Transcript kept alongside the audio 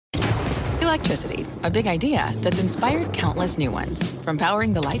Electricity, a big idea that's inspired countless new ones. From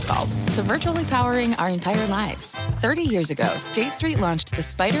powering the light bulb to virtually powering our entire lives. 30 years ago, State Street launched the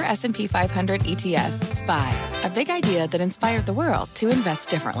SPDR S&P 500 ETF, SPY. A big idea that inspired the world to invest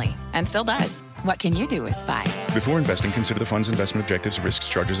differently. And still does. What can you do with SPY? Before investing, consider the fund's investment objectives, risks,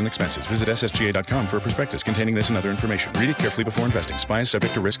 charges, and expenses. Visit ssga.com for a prospectus containing this and other information. Read it carefully before investing. SPY is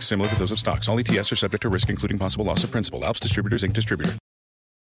subject to risks similar to those of stocks. All ETFs are subject to risk, including possible loss of principal. Alps Distributors, Inc. Distributor.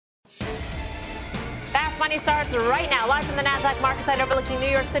 Fast Money starts right now, live from the NASDAQ market site overlooking New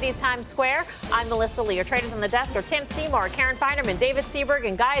York City's Times Square. I'm Melissa Lee. Your traders on the desk are Tim Seymour, Karen Feinerman, David Seaberg,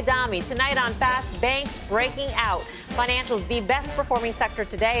 and Guy Adami. Tonight on Fast, banks breaking out. Financials, the best performing sector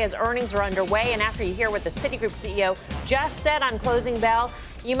today as earnings are underway. And after you hear what the Citigroup CEO just said on closing bell,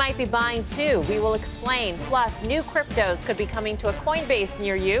 you might be buying too. We will explain. Plus, new cryptos could be coming to a Coinbase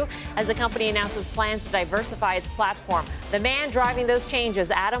near you as the company announces plans to diversify its platform. The man driving those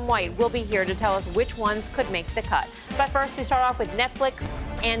changes, Adam White, will be here to tell us which ones could make the cut. But first, we start off with Netflix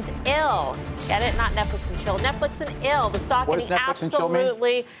and IL. Get it? Not Netflix and Chill. Netflix and IL. The stock getting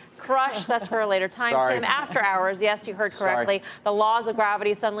absolutely crushed. That's for a later time. Sorry. Tim, after hours. Yes, you heard correctly. Sorry. The laws of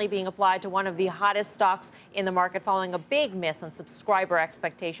gravity suddenly being applied to one of the hottest stocks in the market following a big miss on subscriber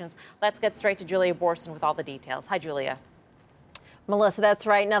expectations. Let's get straight to Julia Borson with all the details. Hi, Julia. Melissa, that's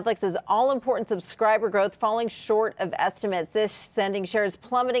right. Netflix's all-important subscriber growth falling short of estimates. This sending shares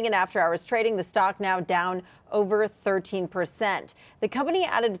plummeting in after-hours trading. The stock now down over 13%. The company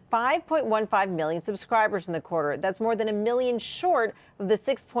added 5.15 million subscribers in the quarter. That's more than a million short of the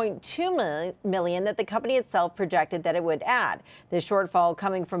 6.2 million that the company itself projected that it would add. The shortfall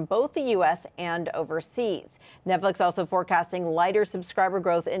coming from both the U.S. and overseas. Netflix also forecasting lighter subscriber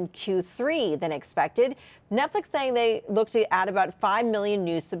growth in Q3 than expected. Netflix saying they look to add about 5 million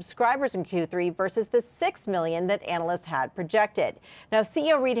new subscribers in Q3 versus the 6 million that analysts had projected. Now,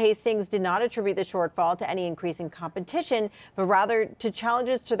 CEO Reed Hastings did not attribute the shortfall to any increasing competition, but rather to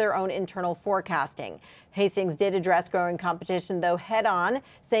challenges to their own internal forecasting. Hastings did address growing competition, though, head on,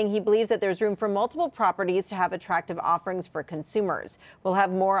 saying he believes that there's room for multiple properties to have attractive offerings for consumers. We'll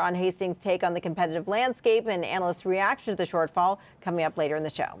have more on Hastings' take on the competitive landscape and analysts' reaction to the shortfall coming up later in the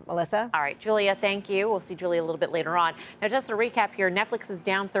show. Melissa? All right, Julia, thank you. We'll see Julia a little bit later on. Now, just to recap here, Netflix is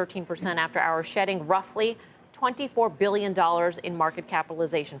down 13% after hours, shedding roughly $24 billion in market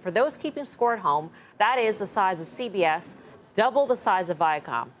capitalization. For those keeping score at home, that is the size of CBS, double the size of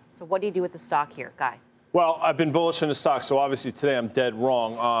Viacom. So what do you do with the stock here, Guy? Well, I've been bullish in the stock, so obviously today I'm dead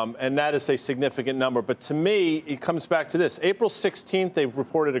wrong, and that is a significant number. But to me, it comes back to this. April 16th, they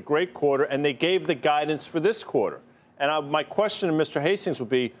reported a great quarter, and they gave the guidance for this quarter. And my question to Mr. Hastings would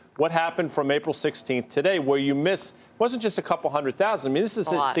be, what happened from April 16th today where you miss, wasn't just a couple 100,000. I mean, this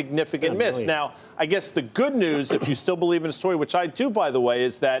is a significant miss. Now, I guess the good news, if you still believe in the story, which I do, by the way,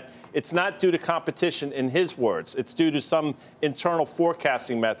 is that it's not due to competition in his words. It's due to some internal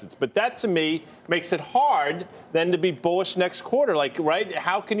forecasting methods. But that, to me, makes it hard then to be bullish next quarter. Like, right?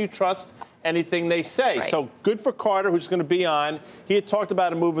 How can you trust anything they say? Right. So good for Carter, who's going to be on. He had talked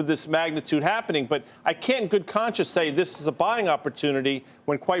about a move of this magnitude happening, but I can't in good conscience say this is a buying opportunity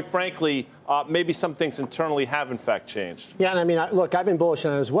when, quite frankly, maybe some things internally have, in fact, changed. Yeah, and I mean, look, I've been bullish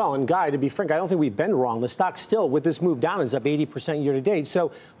on it as well. And, Guy, to be frank, I don't think we've been wrong. The stock still, with this move down, is up 80% year to date.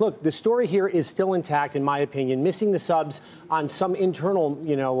 So, look, the story here is still intact, in my opinion. Missing the subs on some internal,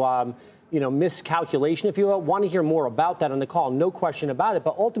 miscalculation, if you will. Want to hear more about that on the call, no question about it.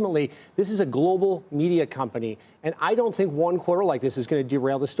 But ultimately, this is a global media company, and I don't think one quarter like this is going to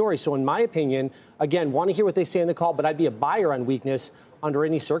derail the story. So in my opinion, again, want to hear what they say in the call, but I'd be a buyer on weakness under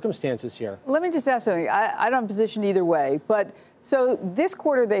any circumstances here. Let me just ask something. I don't have a position either way, but so this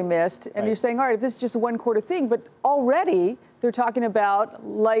quarter they missed, and you're saying, all right, this is just a one quarter thing, but already they're talking about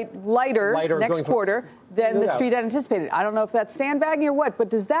lighter next quarter than the street had anticipated. I don't know if that's sandbagging or what, but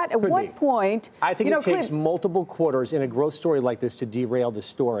does that, at what point? I think it takes multiple quarters in a growth story like this to derail the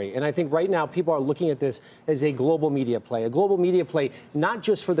story. And I think right now people are looking at this as a global media play. A global media play, not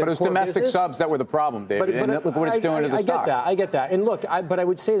just for the But it was domestic subs that were the problem, David. And look what it's doing to the stock. I get that. And look, but I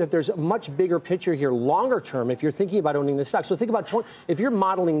would say that there's a much bigger picture here, longer term, if you're thinking about owning the stock. So think about, if you're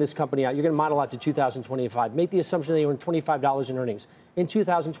modeling this company out, you're going to model out to 2025. Make the assumption they earn $25 in earnings. In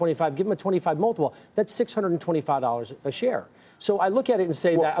 2025, give them a 25 multiple. That's $625 a share. So I look at it and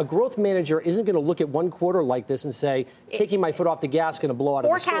say that a growth manager isn't going to look at one quarter like this and say, taking my foot off the gas, going to blow out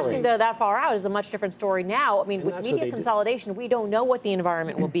of the story. Forecasting, though, that far out is a much different story now. I mean, with media consolidation, we don't know what the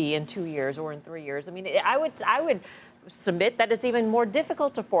environment will be in 2 years or in 3 years. I mean, I would submit that it's even more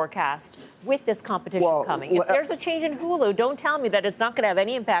difficult to forecast with this competition coming. If there's a change in Hulu, don't tell me that it's not going to have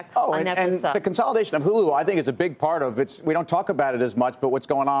any impact on Netflix and subs. The consolidation of Hulu, I think, is a big part of it. We don't talk about it as much, but what's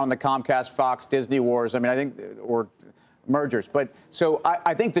going on in the Comcast, Fox, Disney wars, I mean, I think, or mergers. But so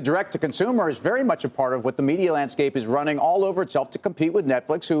I think the direct-to-consumer is very much a part of what the media landscape is running all over itself to compete with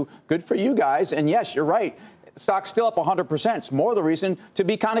Netflix, who, good for you guys. And yes, you're right. The stock's still up 100%. It's more the reason to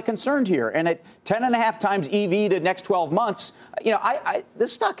be kind of concerned here. And at 10.5 times EV to next 12 months,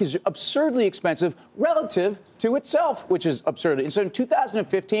 this stock is absurdly expensive relative to itself, which is absurd. And so in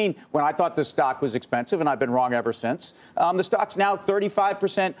 2015, when I thought this stock was expensive, and I've been wrong ever since, the stock's now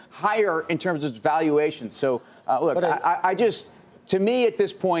 35% higher in terms of its valuation. So, look, to me at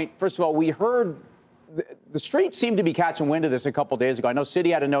this point, first of all, we heard the street seemed to be catching wind of this a couple days ago. I know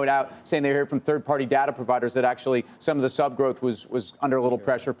Citi had a note out saying they heard from third-party data providers that actually some of the sub growth was under a little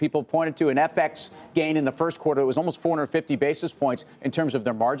pressure. People pointed to an FX gain in the first quarter. It was almost 450 basis points in terms of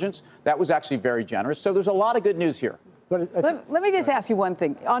their margins. That was actually very generous. So there's a lot of good news here. Let me just ask you one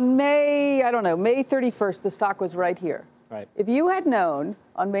thing. On May 31st, the stock was right here. Right. If you had known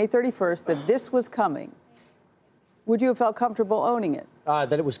on May 31st that this was coming, would you have felt comfortable owning it?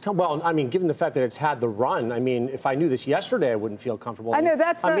 That it was given the fact that it's had the run, if I knew this yesterday, I wouldn't feel comfortable. I know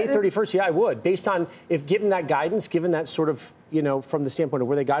that's on May 31st. Yeah, I would, based on if given that guidance, given that sort of from the standpoint of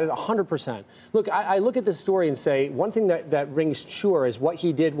where they got it, 100%. Look, I look at this story and say one thing that rings sure is what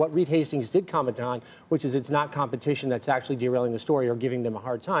he did, what Reed Hastings did comment on, which is it's not competition that's actually derailing the story or giving them a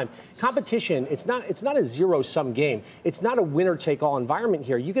hard time. Competition, it's not a zero-sum game. It's not a winner-take-all environment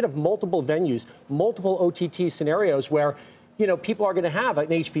here. You could have multiple venues, multiple OTT scenarios where people are going to have an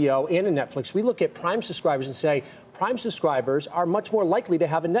HBO and a Netflix. We look at Prime subscribers and say Prime subscribers are much more likely to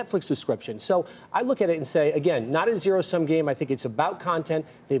have a Netflix subscription. So I look at it and say, again, not a zero-sum game. I think it's about content.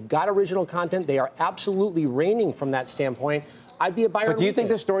 They've got original content. They are absolutely reigning from that standpoint. I'd be a buyer. But do you think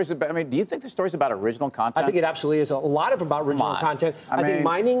the story's about? Do you think the story's about original content? I think it absolutely is. A lot about original content. I think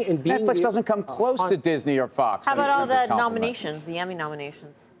mining and being Netflix doesn't come close to Disney or Fox. How about all the nominations, the Emmy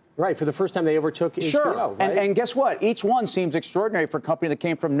nominations? Right, for the first time they overtook HBO. Right? And guess what? Each one seems extraordinary for a company that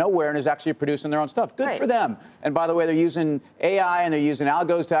came from nowhere and is actually producing their own stuff. Good for them. And by the way, they're using AI and they're using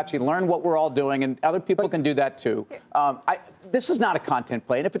algos to actually learn what we're all doing, and other people can do that too. This is not a content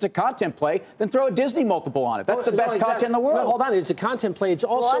play. And if it's a content play, then throw a Disney multiple on it. That's the best content in the world. Well, hold on. It's a content play. It's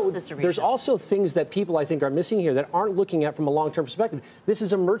also there's also things that people I think are missing here that aren't looking at from a long-term perspective. This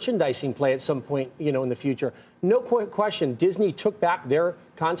is a merchandising play at some point, in the future. No question. Disney took back their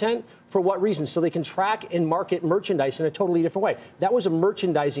content. For what reason? So they can track and market merchandise in a totally different way. That was a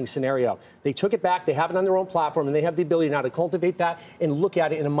merchandising scenario. They took it back. They have it on their own platform, and they have the ability now to cultivate that and look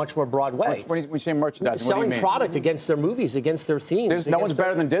at it in a much more broad way. When you say merchandising, selling what do you mean? Product against their movies, against their themes. No one's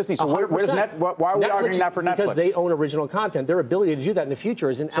better than Disney. So why are we arguing that for Netflix? Because they own original content. Their ability to do that in the future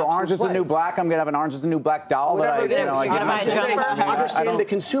is an absolute play. Orange is the New Black. I'm going to have an Orange is the New Black doll. Understand the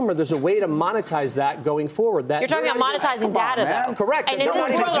consumer. There's a way to monetize that going forward. You're talking about monetizing data, though. Correct. And in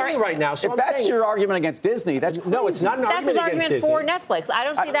this world right now. So if that's your argument against Disney, that's crazy. No, it's not an argument against Disney. That's his argument for Netflix. I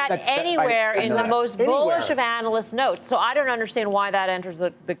don't see that anywhere in the most bullish of analyst notes. So I don't understand why that enters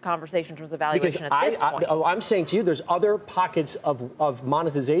the conversation in terms of valuation at this point. I'm saying to you, there's other pockets of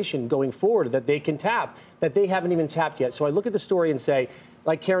monetization going forward that they can tap that they haven't even tapped yet. So I look at the story and say,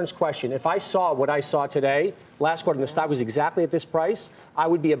 like Karen's question, if I saw what I saw today, last quarter, and the stock was exactly at this price, I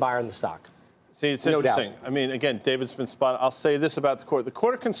would be a buyer in the stock. See, it's interesting. I mean, again, David's been spot on. I'll say this about the quarter. The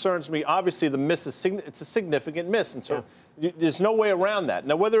quarter concerns me. Obviously, the miss is it's a significant miss, and so there's no way around that.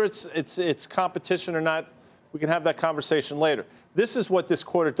 Now, whether it's competition or not, we can have that conversation later. This is what this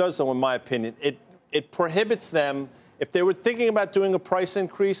quarter does, though, in my opinion. It prohibits them. If they were thinking about doing a price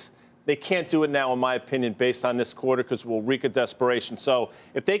increase, they can't do it now, in my opinion, based on this quarter, because it will reek of desperation. So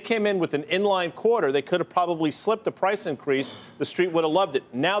if they came in with an inline quarter, they could have probably slipped a price increase. The street would have loved it.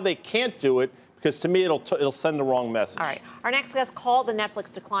 Now they can't do it because, to me, it'll send the wrong message. All right. Our next guest called the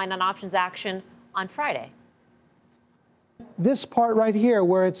Netflix decline on options action on Friday. This part right here,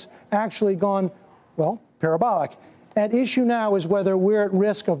 where it's actually gone, parabolic. At issue now is whether we're at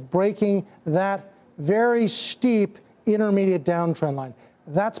risk of breaking that very steep intermediate downtrend line.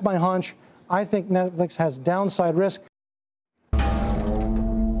 That's my hunch. I think Netflix has downside risk.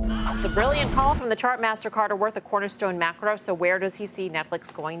 It's a brilliant call from the chart master Carter Worth at Cornerstone Macro. So where does he see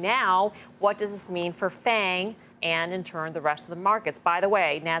Netflix going now? What does this mean for FANG and, in turn, the rest of the markets? By the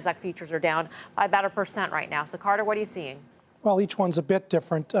way, NASDAQ futures are down by about 1% right now. So, Carter, what are you seeing? Well, each one's a bit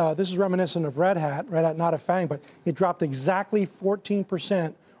different. This is reminiscent of Red Hat, not a FANG, but it dropped exactly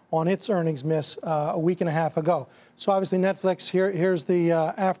 14% on its earnings miss a week and a half ago. So obviously Netflix, here's the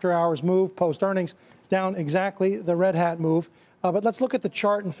after-hours move, post-earnings, down exactly the red hat move. But let's look at the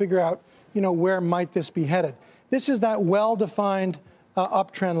chart and figure out, where might this be headed. This is that well-defined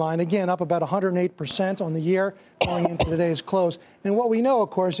uptrend line, again, up about 108% on the year going into today's close. And what we know, of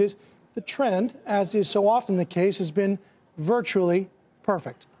course, is the trend, as is so often the case, has been virtually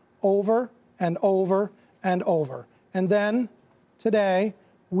perfect, over and over and over. And then today,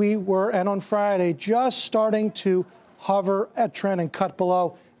 and on Friday, just starting to hover at trend and cut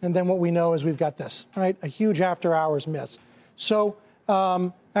below. And then what we know is we've got this, right? A huge after-hours miss. So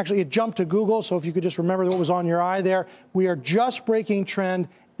actually, it jumped to Google. So if you could just remember what was on your eye there, we are just breaking trend.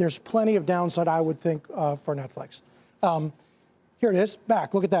 There's plenty of downside, I would think, for Netflix. Here it is,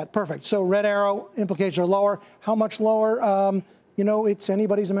 back. Look at that, perfect. So red arrow implications are lower. How much lower? It's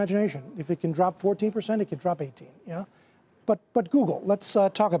anybody's imagination. If it can drop 14%, it can drop 18. Yeah. But Google. Let's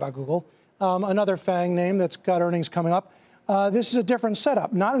talk about Google. Another FANG name that's got earnings coming up. This is a different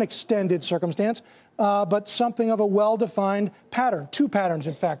setup, not an extended circumstance, but something of a well-defined pattern. Two patterns,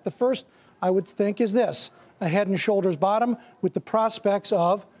 in fact. The first, I would think, is this: a head and shoulders bottom with the prospects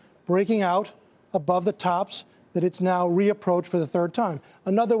of breaking out above the tops that it's now reapproached for the third time.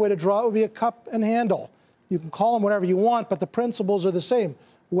 Another way to draw it would be a cup and handle. You can call them whatever you want, but the principles are the same.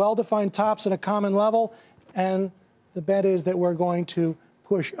 Well-defined tops at a common level, and the bet is that we're going to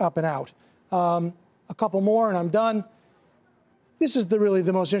push up and out. A couple more, and I'm done. This is really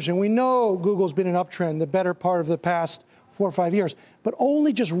the most interesting. We know Google's been an uptrend the better part of the past 4 or 5 years, but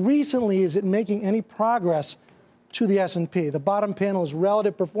only just recently is it making any progress to the S&P. The bottom panel is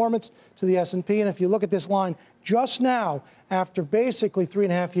relative performance to the S&P, and if you look at this line, just now, after basically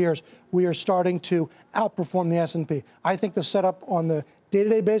 3.5 years, we are starting to outperform the S&P. I think the setup on the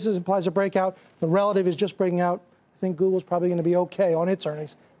day-to-day basis implies a breakout. The relative is just breaking out. I think Google's probably going to be okay on its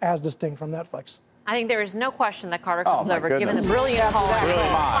earnings, as distinct from Netflix. I think there is no question that Carter comes over, given the brilliant call.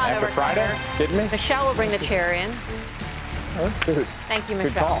 After Friday? Didn't we? Michelle will bring the chair in. Thank you,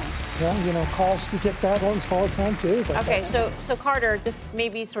 Michelle. Good call. Well, calls to get bad ones all the time, too. Okay, so Carter, this may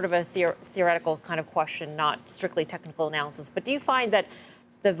be sort of a theoretical kind of question, not strictly technical analysis, but do you find that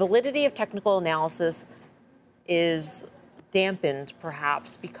the validity of technical analysis is dampened,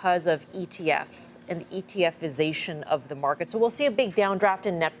 perhaps, because of ETFs and the ETFization of the market? So we'll see a big downdraft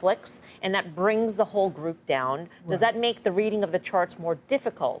in Netflix, and that brings the whole group down. Does that make the reading of the charts more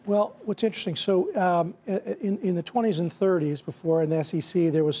difficult? Well, what's interesting, so in the 20s and 30s, before in the SEC,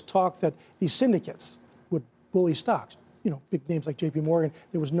 there was talk that these syndicates would bully stocks. Big names like JP Morgan,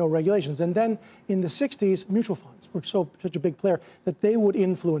 there was no regulations. And then in the 60s, mutual funds were such a big player that they would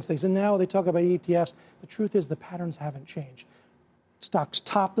influence things. And now they talk about ETFs. The truth is the patterns haven't changed. Stocks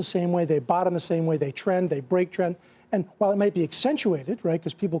top the same way, they bottom the same way, they trend, they break trend. And while it might be accentuated, right,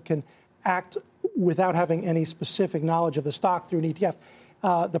 because people can act without having any specific knowledge of the stock through an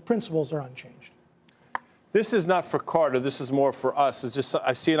ETF, the principles are unchanged. This is not for Carter. This is more for us. It's just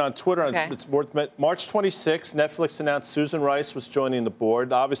I see it on Twitter. Okay. It's March 26th. Netflix announced Susan Rice was joining the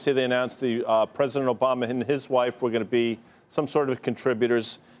board. Obviously, they announced the President Obama and his wife were going to be some sort of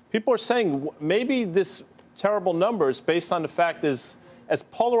contributors. People are saying maybe this terrible numbers based on the fact is as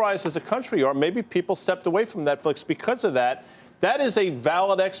polarized as a country are, maybe people stepped away from Netflix because of that. That is a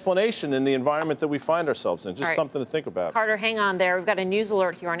valid explanation in the environment that we find ourselves in. Just something to think about. Carter, hang on there. We've got a news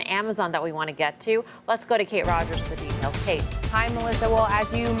alert here on Amazon that we want to get to. Let's go to Kate Rogers for the details. Kate. Hi, Melissa. Well,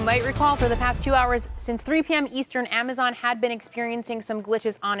 as you might recall, for the past 2 hours, since 3 p.m. Eastern, Amazon had been experiencing some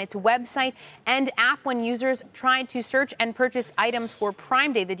glitches on its website and app when users tried to search and purchase items for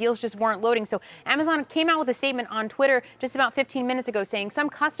Prime Day. The deals just weren't loading. So Amazon came out with a statement on Twitter just about 15 minutes ago saying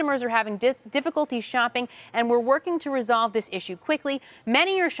some customers are having difficulty shopping and we're working to resolve this issue quickly.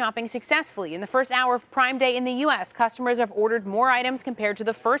 Many are shopping successfully. In the first hour of Prime Day in the U.S., customers have ordered more items compared to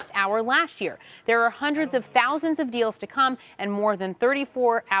the first hour last year. There are hundreds of thousands of deals to come and more than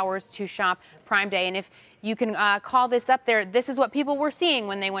 34 hours to shop Prime Day. And if you can call this up there, this is what people were seeing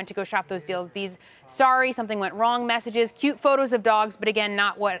when they went to go shop those deals. These sorry, something went wrong messages, cute photos of dogs, but again,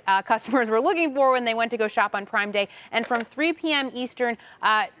 not what customers were looking for when they went to go shop on Prime Day. And from 3 p.m. Eastern,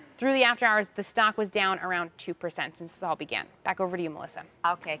 through the after hours, the stock was down around 2% since this all began. Back over to you, Melissa.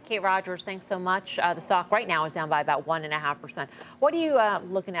 Okay, Kate Rogers, thanks so much. The stock right now is down by about 1.5%. What are you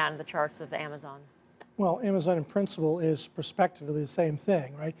looking at in the charts of Amazon? Well, Amazon in principle is prospectively the same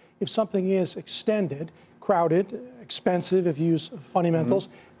thing, right? If something is extended, crowded, expensive, if you use fundamentals,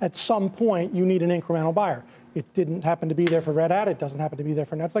 at some point you need an incremental buyer. It didn't happen to be there for Red Hat. It doesn't happen to be there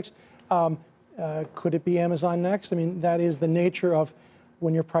for Netflix. Could it be Amazon next? I mean, that is the nature of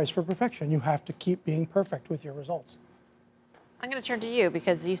when you're priced for perfection. You have to keep being perfect with your results. I'm going to turn to you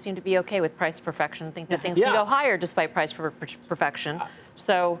because you seem to be okay with price perfection. Think that things can go higher despite price perfection.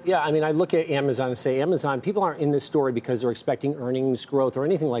 So yeah, I mean, I look at Amazon and say, Amazon, people aren't in this story because they're expecting earnings growth or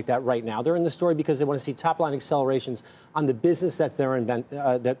anything like that right now. They're in the story because they want to see top-line accelerations on the business that they're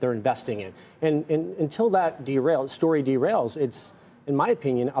investing in. And until that story derails, it's, in my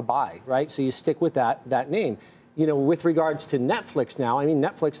opinion, a buy, right? So you stick with that name. You know, with regards to Netflix now, I mean,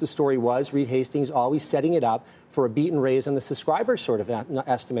 Netflix, the story was Reed Hastings always setting it up for a beat and raise on the subscriber sort of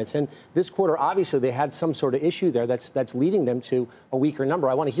estimates. And this quarter, obviously, they had some sort of issue there that's leading them to a weaker number.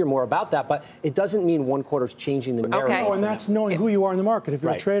 I want to hear more about that, but it doesn't mean one quarter's changing the narrative. Okay. Oh, and that's knowing who you are in the market. If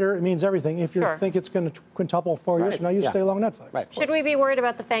you're a trader, it means everything. If you think it's going to quintuple 4 years from now, you stay long Netflix. Right. Should we be worried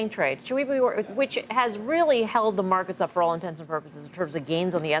about the FANG trade? Should we be worried, which has really held the markets up for all intents and purposes in terms of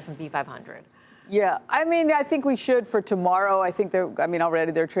gains on the S&P 500? Yeah, I mean, I think we should for tomorrow. I think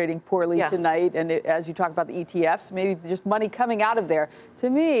already they're trading poorly tonight. And as you talk about the ETFs, maybe just money coming out of there. To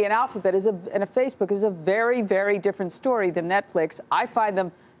me, an Alphabet and a Facebook is a very, very different story than Netflix. I find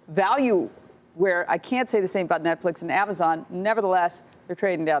them value where I can't say the same about Netflix and Amazon. Nevertheless, they're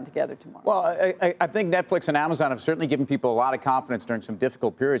trading down together tomorrow. Well, I think Netflix and Amazon have certainly given people a lot of confidence during some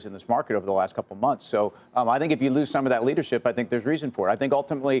difficult periods in this market over the last couple of months. So I think if you lose some of that leadership, I think there's reason for it. I think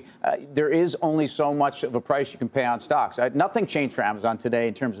ultimately there is only so much of a price you can pay on stocks. Nothing changed for Amazon today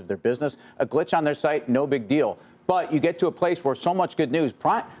in terms of their business. A glitch on their site, no big deal. But you get to a place where so much good news.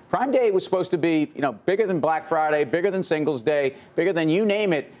 Prime Day was supposed to be, bigger than Black Friday, bigger than Singles Day, bigger than you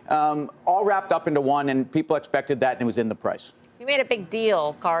name it, all wrapped up into one, and people expected that, and it was in the price. You made a big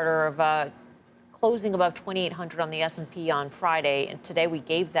deal, Carter, of closing above 2,800 on the S&P on Friday, and today we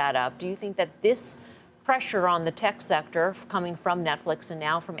gave that up. Do you think that this pressure on the tech sector coming from Netflix and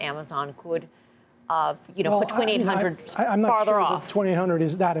now from Amazon could put 2,800 I'm not farther sure off? that 2,800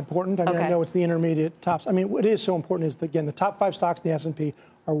 is that important. I mean, I know it's the intermediate tops. I mean, what is so important is, again, the top 5 stocks in the S&P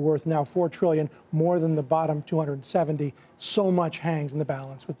are worth now $4 trillion, more than the bottom 270. So much hangs in the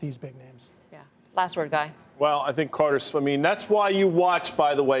balance with these big names. Yeah. Last word, Guy. Well, I think Carter's, that's why you watch,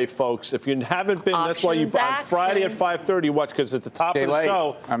 by the way, folks. If you haven't been, that's why you, on Friday at 5:30, you watch, because at the top of the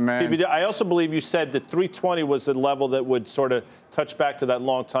show, I also believe you said that 320 was the level that would sort of touch back to that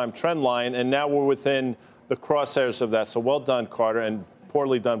long-time trend line, and now we're within the crosshairs of that. So well done, Carter, and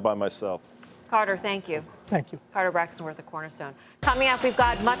poorly done by myself. Carter, thank you. Thank you. Carter Braxton Worth, the Cornerstone. Coming up, we've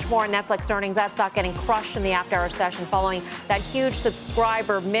got much more Netflix earnings. That stock getting crushed in the after-hour session following that huge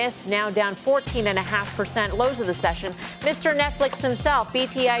subscriber miss, now down 14.5%. Lows of the session. Mr. Netflix himself,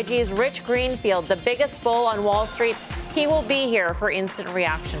 BTIG's Rich Greenfield, the biggest bull on Wall Street. He will be here for instant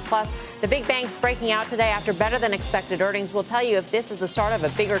reaction. Plus, the big banks breaking out today after better than expected earnings. We'll tell you if this is the start of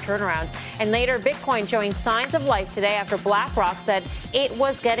a bigger turnaround. And later, Bitcoin showing signs of life today after BlackRock said it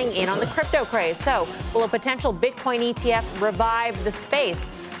was getting in on the crypto craze. So, will a potential Bitcoin ETF revive the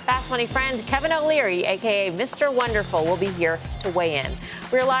space? Fast Money friend Kevin O'Leary, a.k.a. Mr. Wonderful, will be here to weigh in.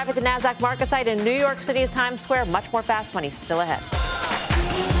 We're live at the NASDAQ market site in New York City's Times Square. Much more Fast Money still ahead.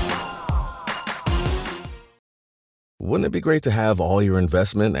 Wouldn't it be great to have all your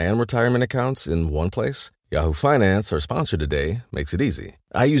investment and retirement accounts in one place? Yahoo Finance, our sponsor today, makes it easy.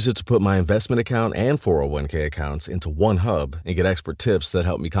 I use it to put my investment account and 401k accounts into one hub and get expert tips that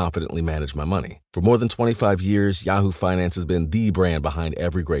help me confidently manage my money. For more than 25 years, Yahoo Finance has been the brand behind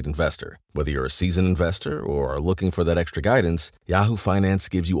every great investor. Whether you're a seasoned investor or are looking for that extra guidance, Yahoo Finance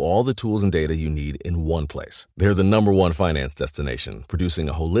gives you all the tools and data you need in one place. They're the #1 finance destination, producing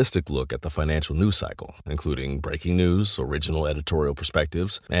a holistic look at the financial news cycle, including breaking news, original editorial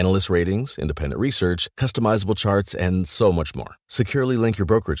perspectives, analyst ratings, independent research, customizable charts, and so much more. Securely link your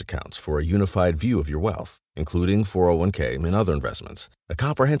brokerage accounts for a unified view of your wealth, including 401k and other investments. A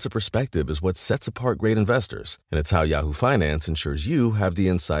comprehensive perspective is what sets apart great investors, and it's how Yahoo Finance ensures you have the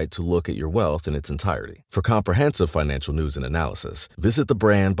insight to look at your wealth in its entirety. For comprehensive financial news and analysis, visit the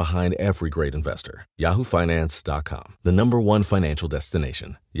brand behind every great investor, yahoofinance.com, the #1 financial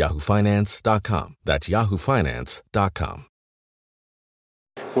destination, yahoofinance.com. That's yahoofinance.com.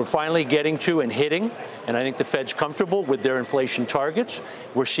 We're finally getting to and hitting, and I think the Fed's comfortable with their inflation targets.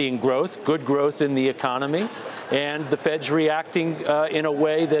 We're seeing growth, good growth in the economy, and the Fed's reacting in a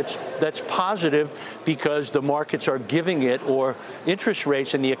way that's positive because the markets are giving it, or interest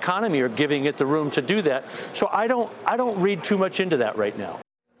rates and the economy are giving it the room to do that. So I don't read too much into that right now.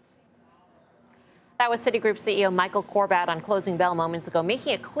 That was Citigroup CEO Michael Corbat on Closing Bell moments ago,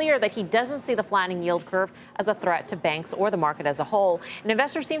 making it clear that he doesn't see the flattening yield curve as a threat to banks or the market as a whole. And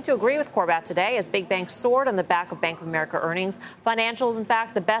investors seem to agree with Corbat today as big banks soared on the back of Bank of America earnings. Financials, in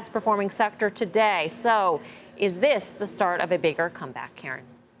fact, the best performing sector today. So is this the start of a bigger comeback, Karen?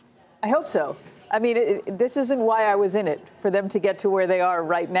 I hope so. I mean, this isn't why I was in it, for them to get to where they are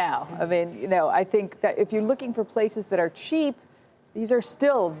right now. I mean, I think that if you're looking for places that are cheap, these are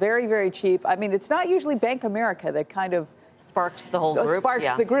still very, very cheap. I mean, it's not usually Bank of America that kind of sparks the whole group.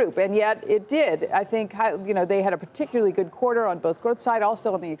 Sparks the group, and yet it did. I think, they had a particularly good quarter on both growth side,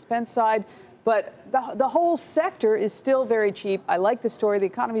 also on the expense side. But the whole sector is still very cheap. I like the story. The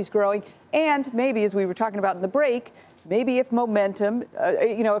economy's growing. And maybe, as we were talking about in the break, maybe if momentum,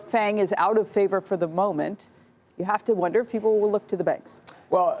 if FANG is out of favor for the moment, you have to wonder if people will look to the banks.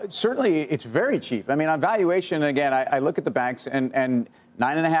 Well, certainly it's very cheap. I mean, on valuation, again, I look at the banks and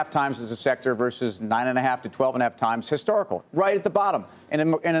 9.5 times as a sector versus 9.5 to 12.5 times historical, right at the bottom, in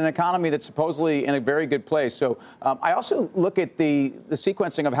an economy that's supposedly in a very good place. So I also look at the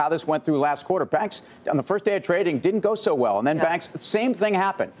sequencing of how this went through last quarter. Banks on the first day of trading didn't go so well, and then banks, same thing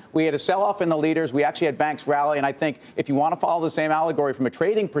happened. We had a sell-off in the leaders. We actually had banks rally, and I think if you want to follow the same allegory from a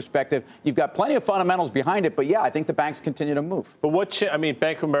trading perspective, you've got plenty of fundamentals behind it. But yeah, I think the banks continue to move. But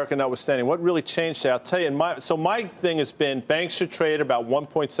Bank of America notwithstanding, what really changed there? I'll tell you. My thing has been banks should trade about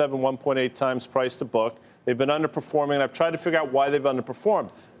 1.7, 1.8 times price to book. They've been underperforming, and I've tried to figure out why they've underperformed.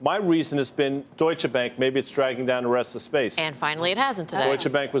 My reason has been Deutsche Bank. Maybe it's dragging down the rest of the space. And finally, it hasn't today.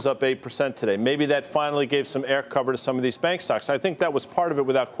 Deutsche Bank was up 8% today. Maybe that finally gave some air cover to some of these bank stocks. I think that was part of it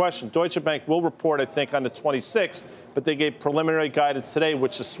without question. Deutsche Bank will report, I think, on the 26th, but they gave preliminary guidance today,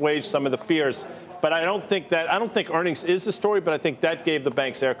 which assuaged some of the fears. But I don't think earnings is the story, but I think that gave the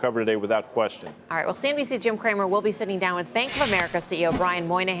banks air cover today without question. All right. Well, CNBC's Jim Cramer will be sitting down with Bank of America CEO Brian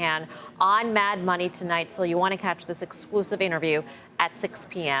Moynihan on Mad Money tonight. So you want to catch this exclusive interview at 6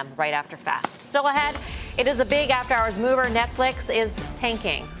 p.m. right after Fast. Still ahead, it is a big after-hours mover. Netflix is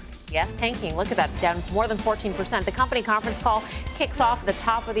tanking. Yes, tanking. Look at that, down more than 14%. The company conference call kicks off at the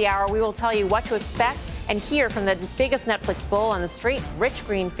top of the hour. We will tell you what to expect and hear from the biggest Netflix bull on the street, Rich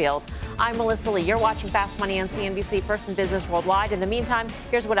Greenfield. I'm Melissa Lee. You're watching Fast Money on CNBC, First in Business Worldwide. In the meantime,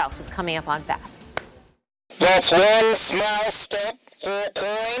 here's what else is coming up on Fast. That's one small step for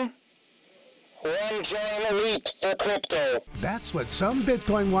coin, one giant leap for crypto. That's what some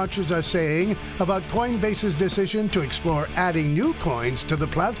Bitcoin watchers are saying about Coinbase's decision to explore adding new coins to the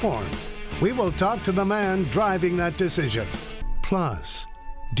platform. We will talk to the man driving that decision. Plus,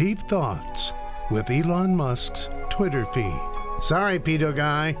 deep thoughts with Elon Musk's Twitter feed. Sorry, Pedo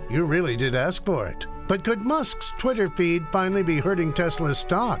Guy, you really did ask for it. But could Musk's Twitter feed finally be hurting Tesla's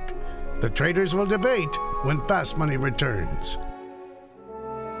stock? The traders will debate when Fast Money returns.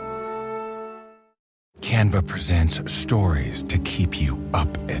 Canva presents stories to keep you up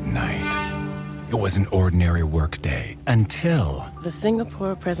at night. It was an ordinary workday until... The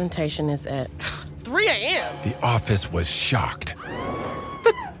Singapore presentation is at 3 a.m. The office was shocked.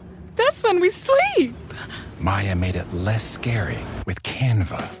 But that's when we sleep. Maya made it less scary with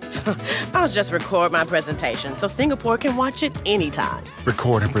Canva. I'll just record my presentation so Singapore can watch it anytime.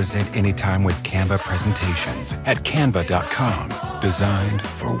 Record and present anytime with Canva presentations at canva.com. Designed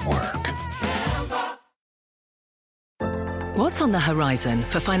for work. What's on the horizon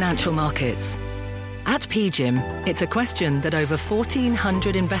for financial markets? At PGIM, it's a question that over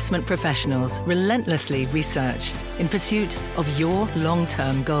 1,400 investment professionals relentlessly research in pursuit of your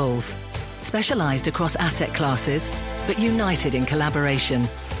long-term goals. Specialized across asset classes, but united in collaboration,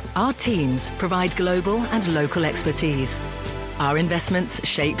 our teams provide global and local expertise. Our investments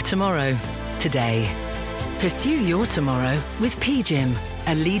shape tomorrow, today. Pursue your tomorrow with PGIM,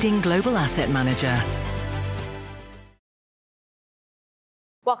 a leading global asset manager.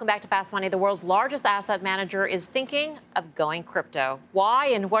 Welcome back to Fast Money. The world's largest asset manager is thinking of going crypto. Why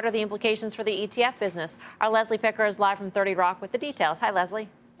and what are the implications for the ETF business? Our Leslie Picker is live from 30 Rock with the details. Hi, Leslie.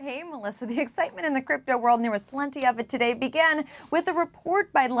 Hey, Melissa. The excitement in the crypto world, and there was plenty of it today, began with a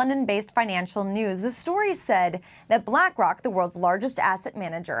report by London-based Financial News. The story said that BlackRock, the world's largest asset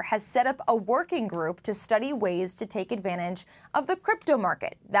manager, has set up a working group to study ways to take advantage of the crypto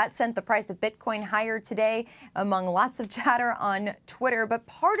market. That sent the price of Bitcoin higher today, among lots of chatter on Twitter. But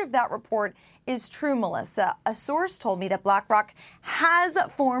part of that report is true, Melissa. A source told me that BlackRock has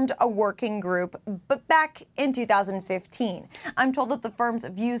formed a working group, but back in 2015. I'm told that the firm's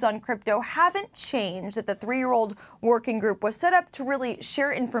views on crypto haven't changed, that the 3-year-old working group was set up to really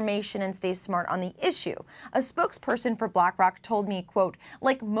share information and stay smart on the issue. A spokesperson for BlackRock told me, quote,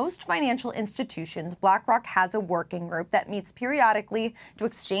 like most financial institutions, BlackRock has a working group that meets periodically to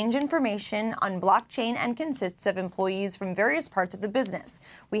exchange information on blockchain and consists of employees from various parts of the business.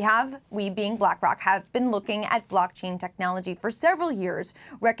 We being saying BlackRock have been looking at blockchain technology for several years,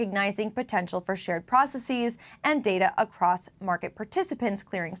 recognizing potential for shared processes and data across market participants,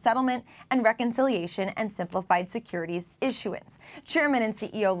 clearing settlement and reconciliation, and simplified securities issuance. Chairman and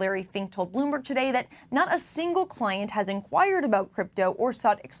CEO Larry Fink told Bloomberg today that not a single client has inquired about crypto or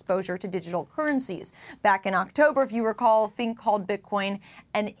sought exposure to digital currencies. Back in October, if you recall, Fink called Bitcoin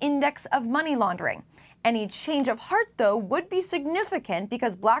an index of money laundering. Any change of heart, though, would be significant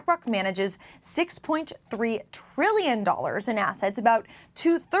because BlackRock manages $6.3 trillion in assets. About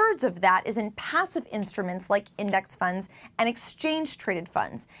 2/3 of that is in passive instruments like index funds and exchange-traded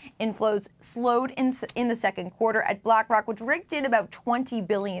funds. Inflows slowed in the second quarter at BlackRock, which raked in about $20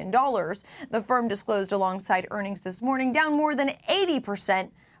 billion. The firm disclosed alongside earnings this morning, down more than 80%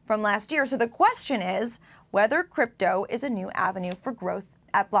 from last year. So the question is whether crypto is a new avenue for growth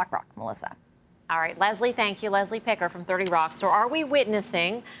at BlackRock. Melissa. All right, Leslie, thank you. Leslie Picker from 30 Rock. So are we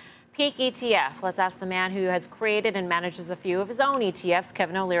witnessing peak ETF? Let's ask the man who has created and manages a few of his own ETFs,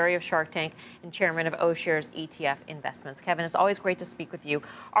 Kevin O'Leary of Shark Tank and chairman of O'Shares ETF Investments. Kevin, it's always great to speak with you.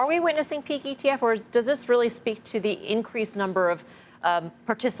 Are we witnessing peak ETF, or does this really speak to the increased number of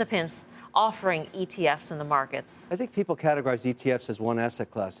participants offering ETFs in the markets? I think people categorize ETFs as one asset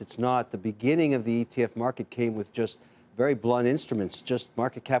class. It's not. The beginning of the ETF market came with just very blunt instruments, just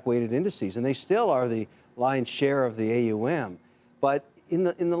market cap weighted indices, and they still are the lion's share of the AUM. But in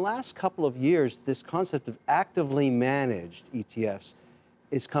the last couple of years, this concept of actively managed ETFs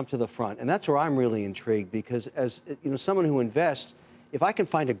has come to the front, and that's where I'm really intrigued, because as someone who invests, if I can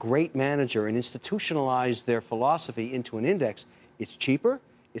find a great manager and institutionalize their philosophy into an index, it's cheaper,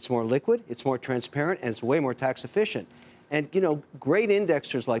 it's more liquid, it's more transparent, and it's way more tax efficient. And, great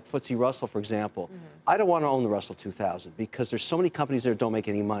indexers like FTSE Russell, for example, I don't want to own the Russell 2000 because there's so many companies that don't make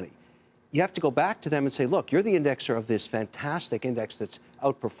any money. You have to go back to them and say, look, you're the indexer of this fantastic index that's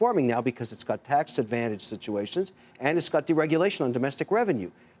outperforming now because it's got tax advantage situations and it's got deregulation on domestic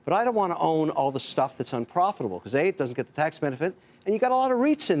revenue. But I don't want to own all the stuff that's unprofitable because, A, it doesn't get the tax benefit, and you got a lot of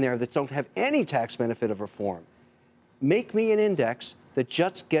REITs in there that don't have any tax benefit of reform. Make me an index that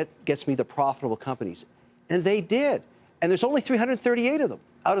just gets me the profitable companies. And they did. And there's only 338 of them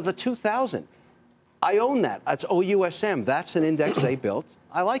out of the 2,000. I own that. That's OUSM. That's an index they built.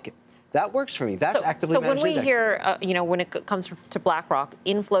 I like it. That works for me. That's actively managed So when we index. hear, when it comes to BlackRock,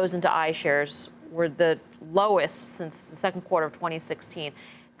 inflows into iShares were the lowest since the second quarter of 2016.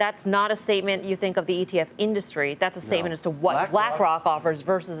 That's not a statement, you think, of the ETF industry. That's a statement as to what BlackRock offers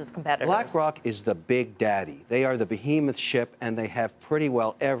versus its competitors. BlackRock is the big daddy. They are the behemoth ship, and they have pretty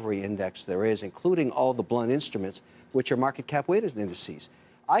well every index there is, including all the blunt instruments, which are market cap weighted indices.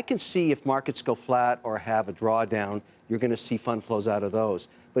 I can see if markets go flat or have a drawdown, you're going to see fund flows out of those.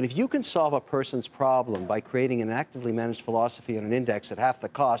 But if you can solve a person's problem by creating an actively managed philosophy and an index at half the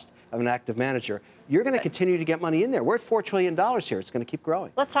cost of an active manager, you're going to continue to get money in there. We're at $4 trillion here. It's going to keep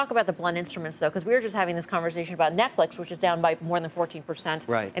growing. Let's talk about the blunt instruments, though, because we were just having this conversation about Netflix, which is down by more than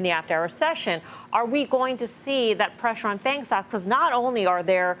 14% in the after-hour session. Are we going to see that pressure on FANG stocks? Because not only are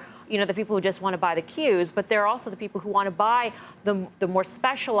there the people who just want to buy the Qs, but there are also the people who want to buy the more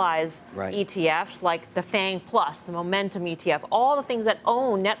specialized ETFs, like the FANG Plus, the Momentum ETF, all the things that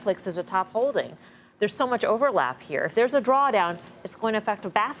own Netflix as a top holding. There's so much overlap here. If there's a drawdown, it's going to affect a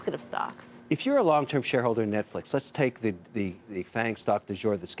basket of stocks. If you're a long-term shareholder in Netflix, let's take the FANG stock du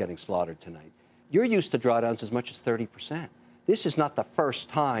jour that's getting slaughtered tonight. You're used to drawdowns as much as 30%. This is not the first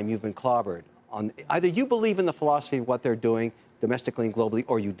time you've been clobbered on. Either you believe in the philosophy of what they're doing domestically and globally,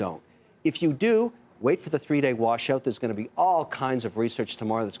 or you don't. If you do, wait for the 3-day washout. There's going to be all kinds of research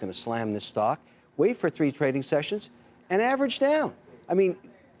tomorrow that's going to slam this stock. Wait for 3 trading sessions and average down. I mean,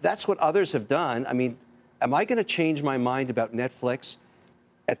 that's what others have done. I mean, am I going to change my mind about Netflix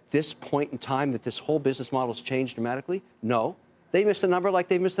at this point in time that this whole business model has changed dramatically? No. They missed a number like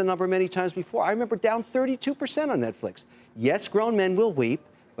they've missed a number many times before. I remember down 32% on Netflix. Yes, grown men will weep,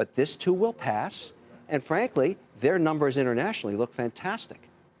 but this too will pass. And frankly, their numbers internationally look fantastic.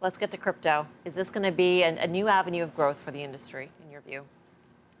 Let's get to crypto. Is this going to be a new avenue of growth for the industry, in your view?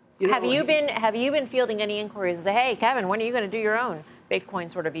 Have you been fielding any inquiries to say, hey, Kevin, when are you going to do your own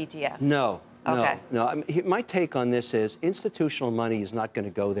Bitcoin sort of ETF? No. Okay. No. I mean, my take on this is institutional money is not going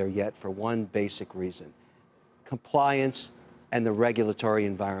to go there yet for one basic reason: compliance and the regulatory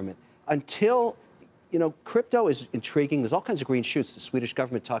environment. Until, crypto is intriguing. There's all kinds of green shoots. The Swedish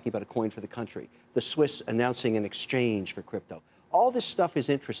government talking about a coin for the country. The Swiss announcing an exchange for crypto. All this stuff is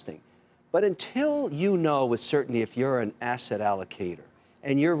interesting. But until you know with certainty if you're an asset allocator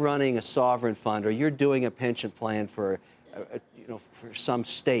and you're running a sovereign fund or you're doing a pension plan for some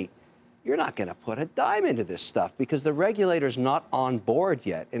state, you're not going to put a dime into this stuff because the regulator's not on board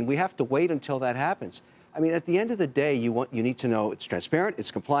yet, and we have to wait until that happens. I mean, at the end of the day, you need to know it's transparent,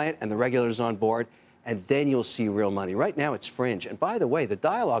 it's compliant, and the regulator's on board, and then you'll see real money. Right now, it's fringe. And by the way, the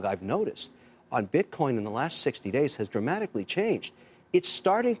dialogue I've noticed on Bitcoin in the last 60 days has dramatically changed. It's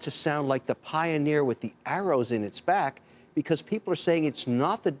starting to sound like the pioneer with the arrows in its back because people are saying it's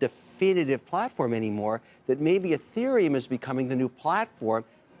not the definitive platform anymore, that maybe Ethereum is becoming the new platform.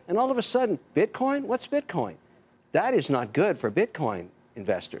 And all of a sudden, Bitcoin? What's Bitcoin? That is not good for Bitcoin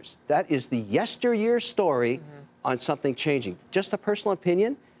investors. That is the yesteryear story on something changing. Just a personal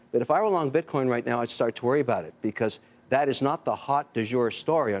opinion, but if I were long Bitcoin right now, I'd start to worry about it because that is not the hot du jour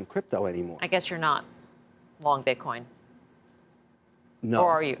story on crypto anymore. I guess you're not long Bitcoin. No.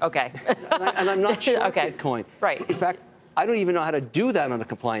 Or are you? Okay. and I'm not sure okay. Bitcoin. Right. In fact, I don't even know how to do that on a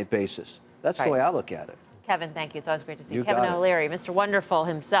compliant basis. That's the way I look at it. Kevin, thank you. It's always great to see You Kevin got it. O'Leary, Mr. Wonderful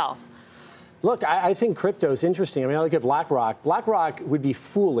himself. Look, I think crypto is interesting. I mean, I look at BlackRock. BlackRock would be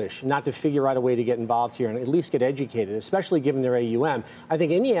foolish not to figure out a way to get involved here and at least get educated, especially given their AUM. I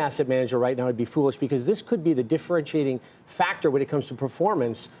think any asset manager right now would be foolish because this could be the differentiating factor when it comes to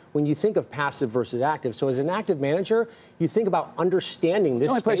performance when you think of passive versus active. So as an active manager, you think about understanding this It's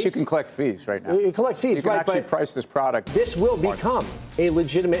the only place space. you can collect fees right now. You collect fees, you can right? actually but price this product. This will become a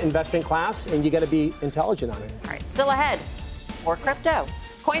legitimate investment class, and you got to be intelligent on it. All right, still ahead, more crypto.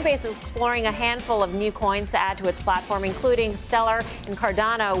 Coinbase is exploring a handful of new coins to add to its platform, including Stellar and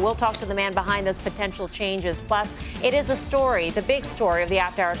Cardano. We'll talk to the man behind those potential changes. Plus, it is the story, the big story of the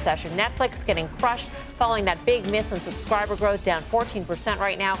after-hour session. Netflix getting crushed following that big miss in subscriber growth, down 14%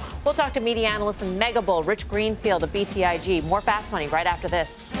 right now. We'll talk to media analyst and mega bull Rich Greenfield of BTIG. More Fast Money right after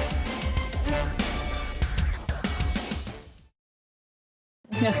this.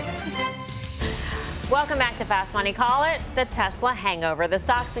 Welcome back to Fast Money. Call it the Tesla hangover. The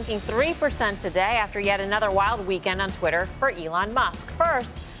stock's sinking 3% today after yet another wild weekend on Twitter for Elon Musk.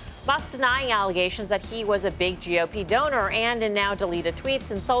 First, Musk denying allegations that he was a big GOP donor and in now deleted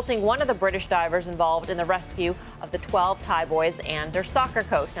tweets insulting one of the British divers involved in the rescue of the 12 Thai boys and their soccer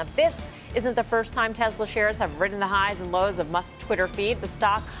coach. Now, this isn't the first time Tesla shares have ridden the highs and lows of Musk's Twitter feed. The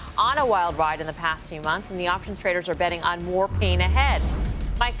stock on a wild ride in the past few months, and the options traders are betting on more pain ahead.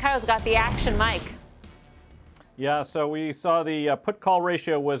 Mike Coe's got the action. Mike. Yeah, so we saw the put-call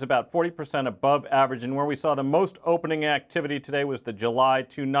ratio was about 40% above average, and where we saw the most opening activity today was the July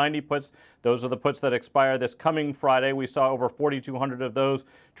 290 puts. Those are the puts that expire this coming Friday. We saw over 4,200 of those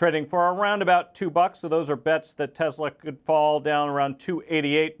trading for around about $2. So those are bets that Tesla could fall down around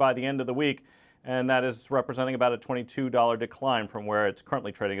 288 by the end of the week, and that is representing about a $22 decline from where it's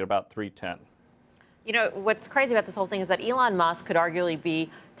currently trading at about 310. You know, what's crazy about this whole thing is that Elon Musk could arguably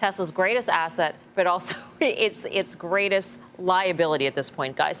be Tesla's greatest asset, but also its greatest liability at this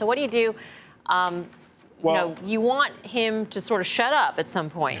point, guys. So what do? You know, you want him to sort of shut up at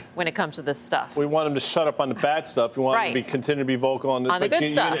some point when it comes to this stuff. We want him to shut up on the bad stuff. We want him to continue to be vocal on the good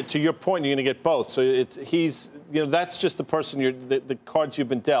stuff. To your point, you're going to get both. So that's just the person the cards you've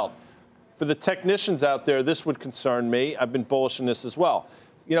been dealt. For the technicians out there, this would concern me. I've been bullish in this as well.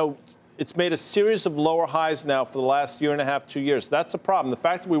 You know, it's made a series of lower highs now for the last year and a half, 2 years. That's a problem. The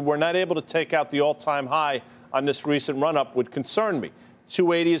fact that we were not able to take out the all-time high on this recent run-up would concern me.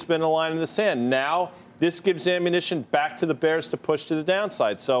 280 has been a line in the sand. Now, this gives ammunition back to the bears to push to the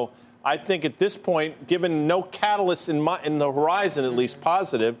downside. So I think at this point, given no catalyst in the horizon, at least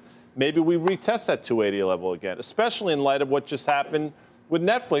positive, maybe we retest that 280 level again, especially in light of what just happened with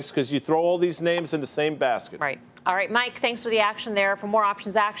Netflix, because you throw all these names in the same basket. Right. All right, Mike, thanks for the action there. For more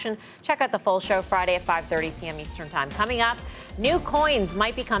options action, check out the full show Friday at 5:30 p.m. Eastern Time. Coming up, new coins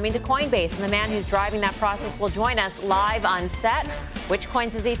might be coming to Coinbase, and the man who's driving that process will join us live on set. Which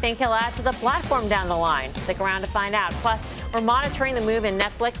coins does he think he'll add to the platform down the line? Stick around to find out. Plus, we're monitoring the move in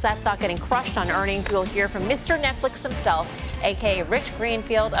Netflix. That stock getting crushed on earnings. We'll hear from Mr. Netflix himself, a.k.a. Rich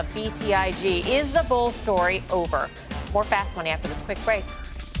Greenfield of BTIG. Is the bull story over? More Fast Money after this quick break.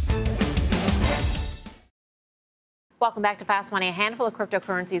 Welcome back to Fast Money. A handful of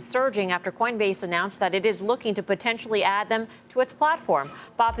cryptocurrencies surging after Coinbase announced that it is looking to potentially add them to its platform.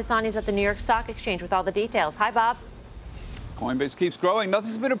 Bob Pisani is at the New York Stock Exchange with all the details. Hi, Bob. Coinbase keeps growing.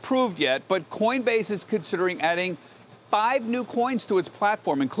 Nothing's been approved yet, but Coinbase is considering adding 5 new coins to its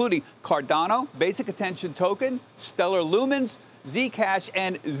platform, including Cardano, Basic Attention Token, Stellar Lumens, Zcash,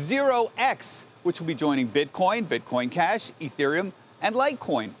 and 0x, which will be joining Bitcoin, Bitcoin Cash, Ethereum, and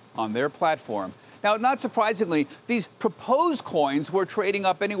Litecoin on their platform. Now, not surprisingly, these proposed coins were trading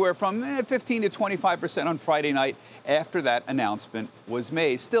up anywhere from 15 to 25% on Friday night after that announcement was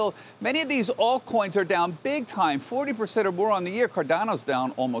made. Still, many of these altcoins are down big time, 40% or more on the year. Cardano's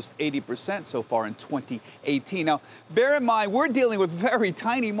down almost 80% so far in 2018. Now, bear in mind, we're dealing with very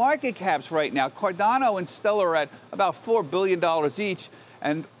tiny market caps right now. Cardano and Stellar are at about $4 billion each,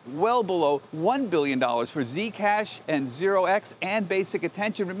 and well below $1 billion for Zcash and 0x and Basic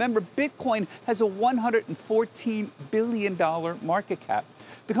Attention. Remember, Bitcoin has a $114 billion market cap.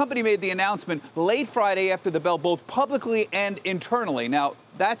 The company made the announcement late Friday after the bell, both publicly and internally. Now,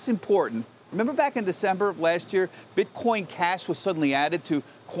 that's important. Remember back in December of last year, Bitcoin Cash was suddenly added to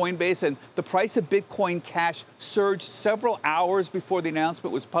Coinbase, and the price of Bitcoin Cash surged several hours before the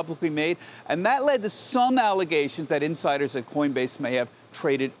announcement was publicly made. And that led to some allegations that insiders at Coinbase may have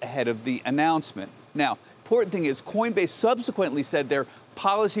traded ahead of the announcement. Now, important thing is Coinbase subsequently said their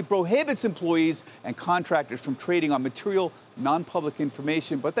policy prohibits employees and contractors from trading on material non-public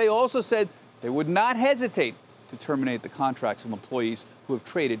information, but they also said they would not hesitate to terminate the contracts of employees who have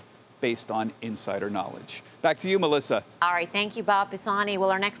traded based on insider knowledge. Back to you, Melissa. All right, thank you, Bob Pisani.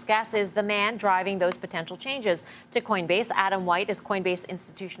 Well, our next guest is the man driving those potential changes to Coinbase. Adam White is Coinbase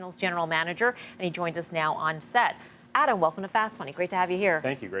Institutional's general manager, and he joins us now on set. Adam, welcome to Fast Money. Great to have you here.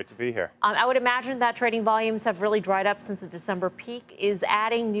 Thank you. Great to be here. I would imagine that trading volumes have really dried up since the December peak. Is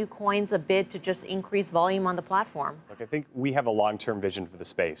adding new coins a bid to just increase volume on the platform? Look, I think we have a long-term vision for the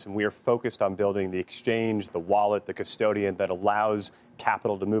space, and we are focused on building the exchange, the wallet, the custodian that allows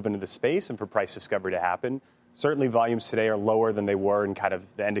capital to move into the space and for price discovery to happen. Certainly, volumes today are lower than they were in kind of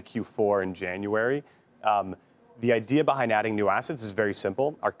the end of Q4 in January. The idea behind adding new assets is very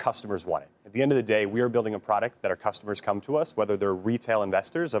simple. Our customers want it. At the end of the day, we are building a product that our customers come to us, whether they're retail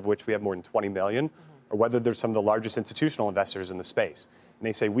investors, of which we have more than 20 million, or whether they're some of the largest institutional investors in the space. And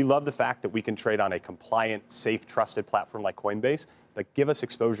they say, we love the fact that we can trade on a compliant, safe, trusted platform like Coinbase, but give us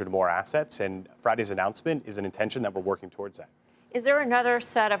exposure to more assets. And Friday's announcement is an intention that we're working towards that. Is there another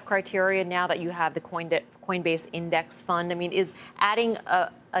set of criteria now that you have the Coinbase Index Fund? I mean, is adding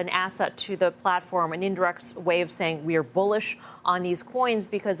an asset to the platform an indirect way of saying we are bullish on these coins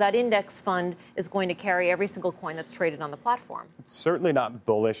because that index fund is going to carry every single coin that's traded on the platform? It's certainly not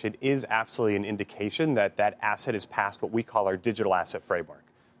bullish. It is absolutely an indication that that asset is past what we call our digital asset framework.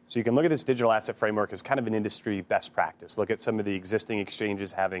 So you can look at this digital asset framework as kind of an industry best practice. Look at some of the existing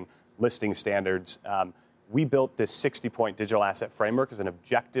exchanges having listing standards. We built this 60-point digital asset framework as an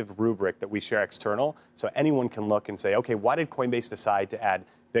objective rubric that we share external, so anyone can look and say, okay, why did Coinbase decide to add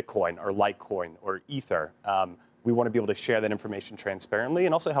Bitcoin or Litecoin or Ether? We want to be able to share that information transparently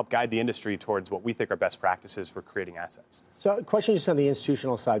and also help guide the industry towards what we think are best practices for creating assets. So a question just on the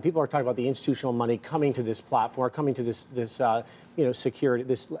institutional side. People are talking about the institutional money coming to this platform, coming to this security,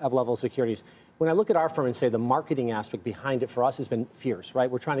 this level of securities. When I look at our firm and say the marketing aspect behind it for us has been fierce, right?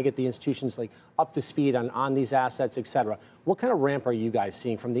 We're trying to get the institutions like up to speed on these assets, et cetera. What kind of ramp are you guys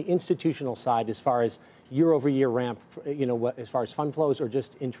seeing from the institutional side as far as year-over-year ramp, as far as fund flows or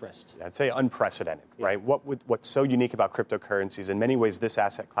just interest? I'd say unprecedented, right? What's so unique about cryptocurrencies, in many ways, this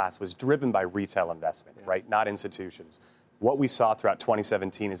asset class was driven by retail investment, right? Not institutions. What we saw throughout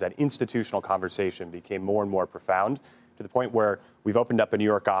 2017 is that institutional conversation became more and more profound, to the point where we've opened up a New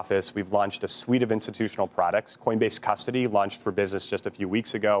York office. We've launched a suite of institutional products. Coinbase Custody launched for business just a few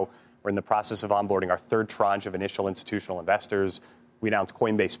weeks ago. We're in the process of onboarding our third tranche of initial institutional investors. We announced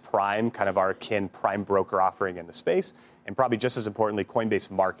Coinbase Prime, kind of our akin prime broker offering in the space. And probably just as importantly, Coinbase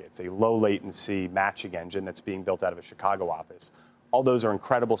Markets, a low latency matching engine that's being built out of a Chicago office. All those are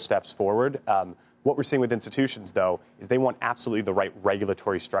incredible steps forward. What we're seeing with institutions, though, is they want absolutely the right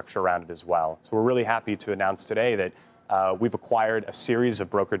regulatory structure around it as well. So we're really happy to announce today that we've acquired a series of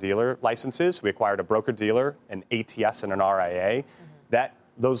broker-dealer licenses. We acquired a broker-dealer, an ATS, and an RIA.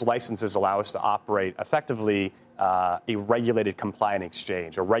 Those licenses allow us to operate effectively a regulated compliant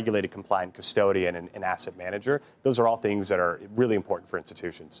exchange, a regulated compliant custodian and asset manager. Those are all things that are really important for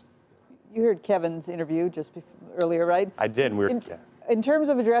institutions. You heard Kevin's interview just earlier, right? I did. In terms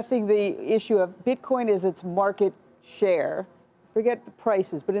of addressing the issue of Bitcoin is its market share, forget the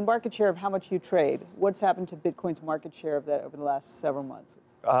prices, but in market share of how much you trade, what's happened to Bitcoin's market share of that over the last several months?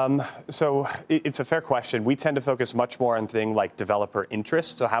 So it's a fair question. We tend to focus much more on things like developer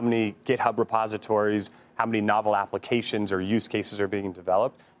interest. So how many GitHub repositories, how many novel applications or use cases are being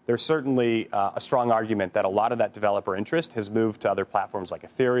developed. There's certainly a strong argument that a lot of that developer interest has moved to other platforms like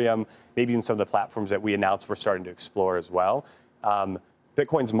Ethereum, maybe even some of the platforms that we announced we're starting to explore as well.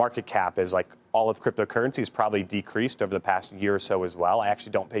 Bitcoin's market cap is like all of cryptocurrencies probably decreased over the past year or so as well. I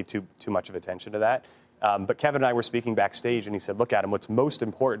actually don't pay too much of attention to that. But Kevin and I were speaking backstage, and he said, look, Adam, what's most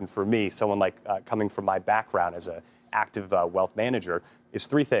important for me, someone like coming from my background as an active wealth manager, is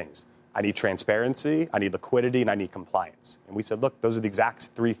three things. I need transparency, I need liquidity, and I need compliance. And we said, look, those are the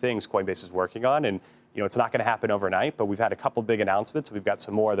exact three things Coinbase is working on. And it's not going to happen overnight, but we've had a couple big announcements. We've got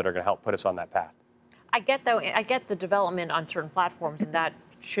some more that are going to help put us on that path. I get the development on certain platforms, and that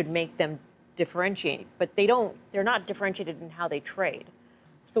should make them differentiate. But they're not differentiated in how they trade.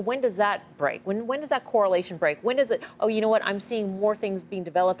 So when does that break? When does that correlation break? When does it, oh, you know what, I'm seeing more things being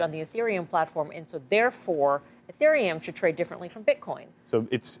developed on the Ethereum platform, and so therefore Ethereum should trade differently from Bitcoin. So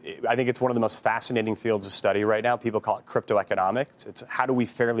I think it's one of the most fascinating fields of study right now. People call it crypto economics. It's how do we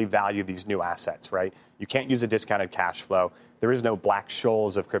fairly value these new assets, right? You can't use a discounted cash flow. There is no black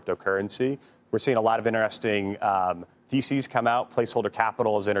shoals of cryptocurrency. We're seeing a lot of interesting theses come out. Placeholder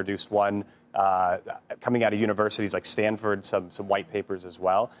Capital has introduced one coming out of universities like Stanford, some white papers as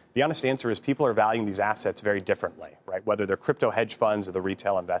well. The honest answer is people are valuing these assets very differently, right? Whether they're crypto hedge funds or the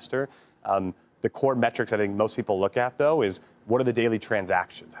retail investor. The core metrics I think most people look at, though, is what are the daily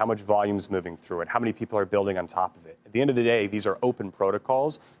transactions? How much volume is moving through it? How many people are building on top of it? At the end of the day, these are open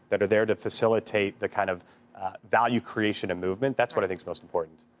protocols that are there to facilitate the kind of value creation and movement. That's what I think is most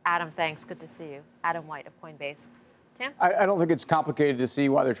important. Adam, thanks. Good to see you. Adam White of Coinbase. Tim? I don't think it's complicated to see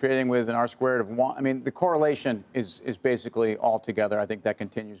why they're trading with an R squared of 1. I mean, the correlation is basically all together. I think that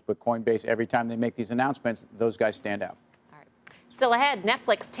continues. But Coinbase, every time they make these announcements, those guys stand out. Still ahead,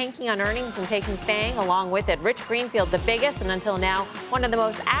 Netflix tanking on earnings and taking FANG along with it. Rich Greenfield, the biggest and until now one of the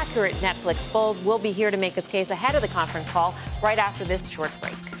most accurate Netflix bulls, will be here to make his case ahead of the conference call right after this short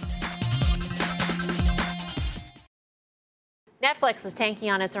break. Netflix is tanking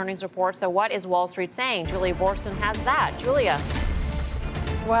on its earnings report, so what is Wall Street saying? Julia Boorstin has that. Julia.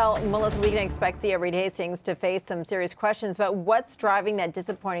 Well, Melissa, we can expect CEO Reed Hastings to face some serious questions about what's driving that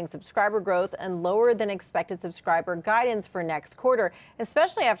disappointing subscriber growth and lower than expected subscriber guidance for next quarter,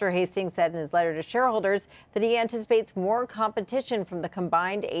 especially after Hastings said in his letter to shareholders that he anticipates more competition from the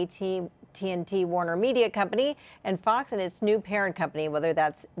combined AT&T Warner Media Company and Fox and its new parent company, whether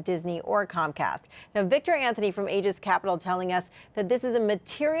that's Disney or Comcast. Now, Victor Anthony from Aegis Capital telling us that this is a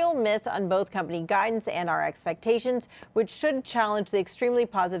material miss on both company guidance and our expectations, which should challenge the extremely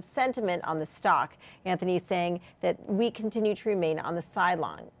positive sentiment on the stock. Anthony saying that we continue to remain on the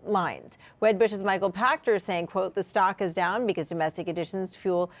sidelines. Wedbush's Michael Pachter saying, quote, the stock is down because domestic additions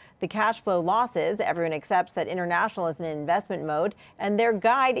fuel the cash flow losses. Everyone accepts that international is in investment mode, and their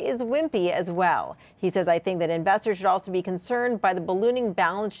guide is wimpy as well. He says, I think that investors should also be concerned by the ballooning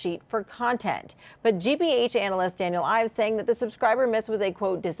balance sheet for content. But GBH analyst Daniel Ives saying that the subscriber miss was a,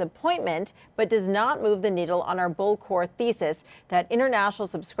 quote, disappointment, but does not move the needle on our bull core thesis that international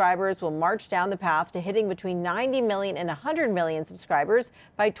subscribers will march down the path to hitting between 90 million and 100 million subscribers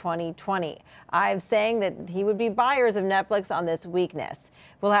by 2020. Ives saying that he would be buyers of Netflix on this weakness.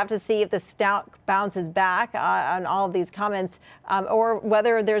 We'll have to see if the stock bounces back on all of these comments or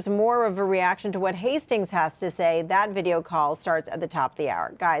whether there's more of a reaction to what Hastings has to say. That video call starts at the top of the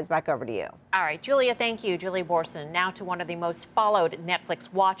hour. Guys, back over to you. All right, Julia, thank you. Julia Boorstin. Now to one of the most followed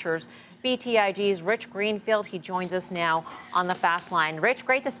Netflix watchers, BTIG's Rich Greenfield. He joins us now on the Fast Line. Rich,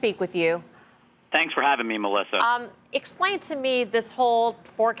 great to speak with you. Thanks for having me, Melissa. Explain to me this whole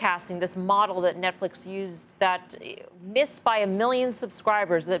forecasting, this model that Netflix used that missed by 1 million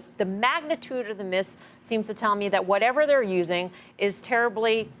subscribers. The magnitude of the miss seems to tell me that whatever they're using is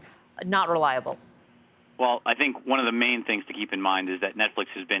terribly not reliable. Well, I think one of the main things to keep in mind is that Netflix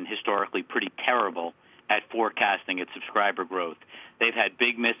has been historically pretty terrible at forecasting its subscriber growth. They've had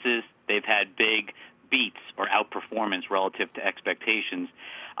big misses. They've had big beats or outperformance relative to expectations.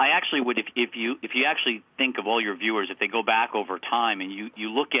 I actually would, if you actually think of all your viewers, if they go back over time and you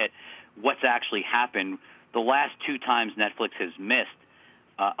look at what's actually happened, the last 2 times Netflix has missed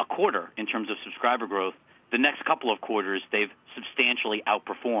a quarter in terms of subscriber growth, the next couple of quarters they've substantially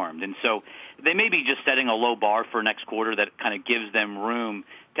outperformed. And so they may be just setting a low bar for next quarter that kind of gives them room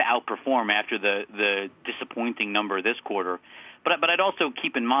to outperform after the disappointing number this quarter. But I'd also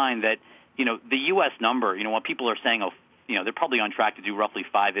keep in mind that, the U.S. number, what people are saying, they're probably on track to do roughly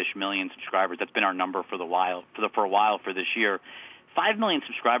 5-ish million subscribers. That's been our number for a while for this year. 5 million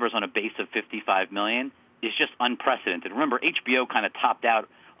subscribers on a base of 55 million is just unprecedented. Remember, HBO kind of topped out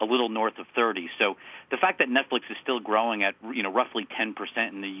a little north of 30. So the fact that Netflix is still growing at roughly 10%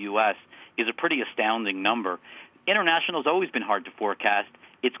 in the U.S. is a pretty astounding number. International has always been hard to forecast.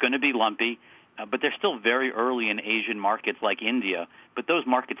 It's going to be lumpy. But they're still very early in Asian markets like India. But those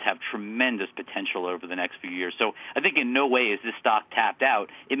markets have tremendous potential over the next few years. So I think in no way is this stock tapped out.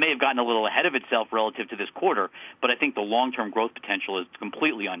 It may have gotten a little ahead of itself relative to this quarter, but I think the long-term growth potential is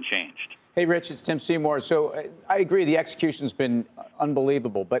completely unchanged. Hey, Rich, it's Tim Seymour. So I agree, the execution's been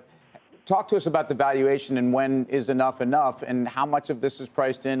unbelievable. But talk to us about the valuation and when is enough and how much of this is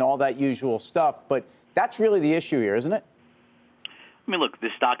priced in, all that usual stuff. But that's really the issue here, isn't it? I mean, look,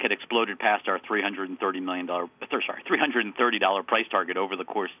 this stock had exploded past our $330 price target over the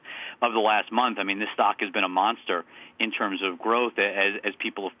course of the last month. I mean, this stock has been a monster in terms of growth as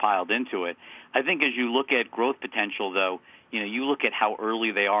people have piled into it. I think as you look at growth potential, though, you look at how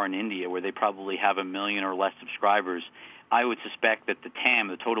early they are in India, where they probably have 1 million or less subscribers. I would suspect that the TAM,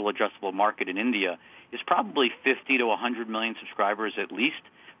 the total addressable market in India, is probably 50 to 100 million subscribers at least.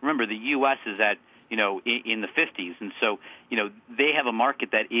 Remember, the U.S. is at in the 50s. And so, they have a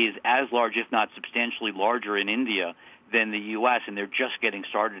market that is as large, if not substantially larger in India than the U.S., and they're just getting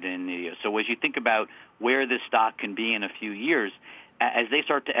started in India. So as you think about where this stock can be in a few years, as they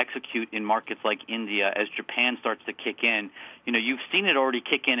start to execute in markets like India, as Japan starts to kick in, you've seen it already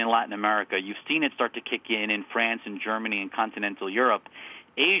kick in Latin America. You've seen it start to kick in France and Germany and continental Europe.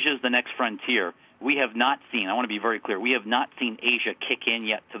 Asia is the next frontier. We have not seen, I want to be very clear, we have not seen Asia kick in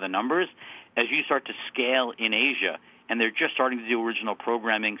yet to the numbers. As you start to scale in Asia, and they're just starting to do original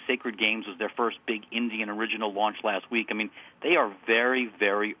programming. Sacred Games was their first big Indian original launch last week. I mean, they are very,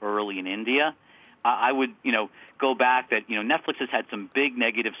 very early in India. I would, go back that, Netflix has had some big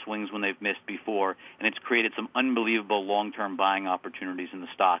negative swings when they've missed before, and it's created some unbelievable long-term buying opportunities in the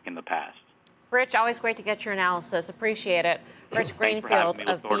stock in the past. Rich, always great to get your analysis. Appreciate it. Rich Greenfield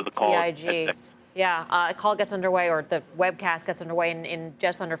of BTIG. Yeah, call gets underway, or the webcast gets underway in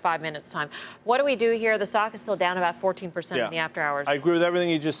just under 5 minutes' time. What do we do here? The stock is still down about 14% in the after hours. I agree with everything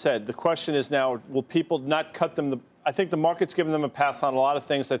you just said. The question is now, will people not cut them? I think the market's given them a pass on a lot of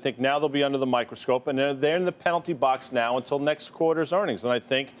things. I think now they'll be under the microscope, and they're in the penalty box now until next quarter's earnings. And I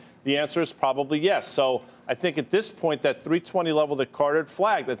think the answer is probably yes. So I think at this point, that 320 level that Carter had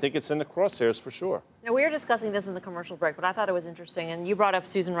flagged, I think it's in the crosshairs for sure. Now, we were discussing this in the commercial break, but I thought it was interesting. And you brought up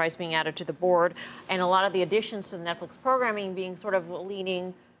Susan Rice being added to the board and a lot of the additions to the Netflix programming being sort of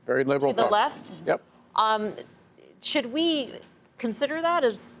leaning very liberal to the left. Yep. Should we consider that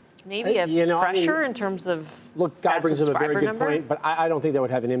as maybe a pressure in terms of Guy brings up a very good number? point, but I don't think that would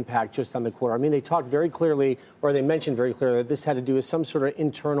have an impact just on the quarter. I mean, they talked very clearly, or they mentioned very clearly, that this had to do with some sort of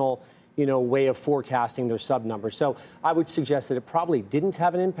internal way of forecasting their sub numbers. So I would suggest that it probably didn't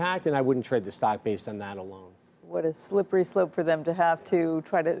have an impact, and I wouldn't trade the stock based on that alone. What a slippery slope for them to have to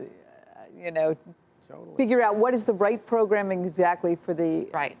try to, figure out what is the right programming exactly for the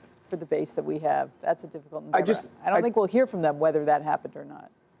base that we have. That's a difficult endeavor. I don't think we'll hear from them whether that happened or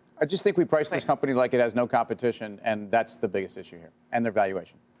not. I just think we priced this company like it has no competition, and that's the biggest issue here, and their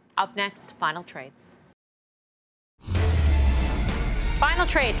valuation. Up next, final trades. Final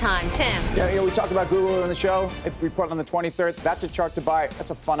trade time, Tim. Yeah, we talked about Google on the show. It reported on the 23rd. That's a chart to buy. That's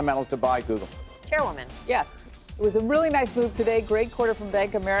a fundamentals to buy Google. Chairwoman. Yes. It was a really nice move today. Great quarter from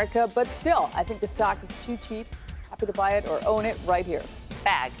Bank of America. But still, I think the stock is too cheap. Happy to buy it or own it right here.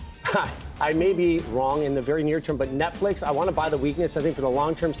 Bag. I may be wrong in the very near term, but Netflix, I want to buy the weakness. I think for the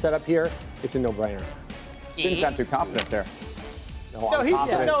long-term setup here, it's a no-brainer. Didn't sound too confident there. He's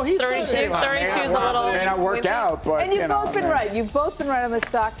 32 is a little. It may not work out, but and you've both been right. You've both been right on the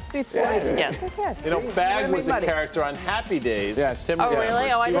stock before. Yes. Bag was a character on Happy Days. Yes. Oh, really?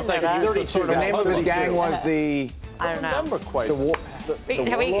 Oh, I didn't know that. The name of his gang was the. I don't know. Do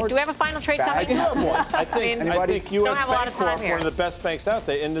we have a final trade coming? I do have one. I think U.S. Bank Corp, one of the best banks out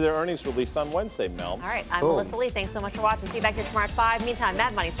there, into their earnings release on Wednesday, Mel. All right. I'm Melissa Lee. Thanks so much for watching. See you back here tomorrow at 5. Meantime,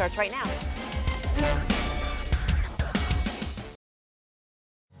 Mad Money starts right now.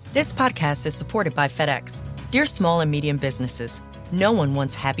 This podcast is supported by FedEx. Dear small and medium businesses, no one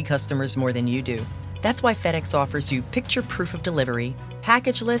wants happy customers more than you do. That's why FedEx offers you picture proof of delivery,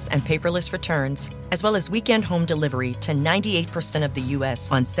 packageless and paperless returns, as well as weekend home delivery to 98% of the U.S.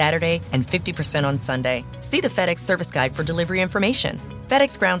 on Saturday and 50% on Sunday. See the FedEx service guide for delivery information.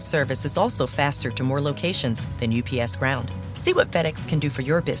 FedEx Ground service is also faster to more locations than UPS Ground. See what FedEx can do for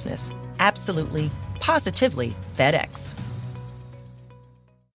your business. Absolutely, positively FedEx.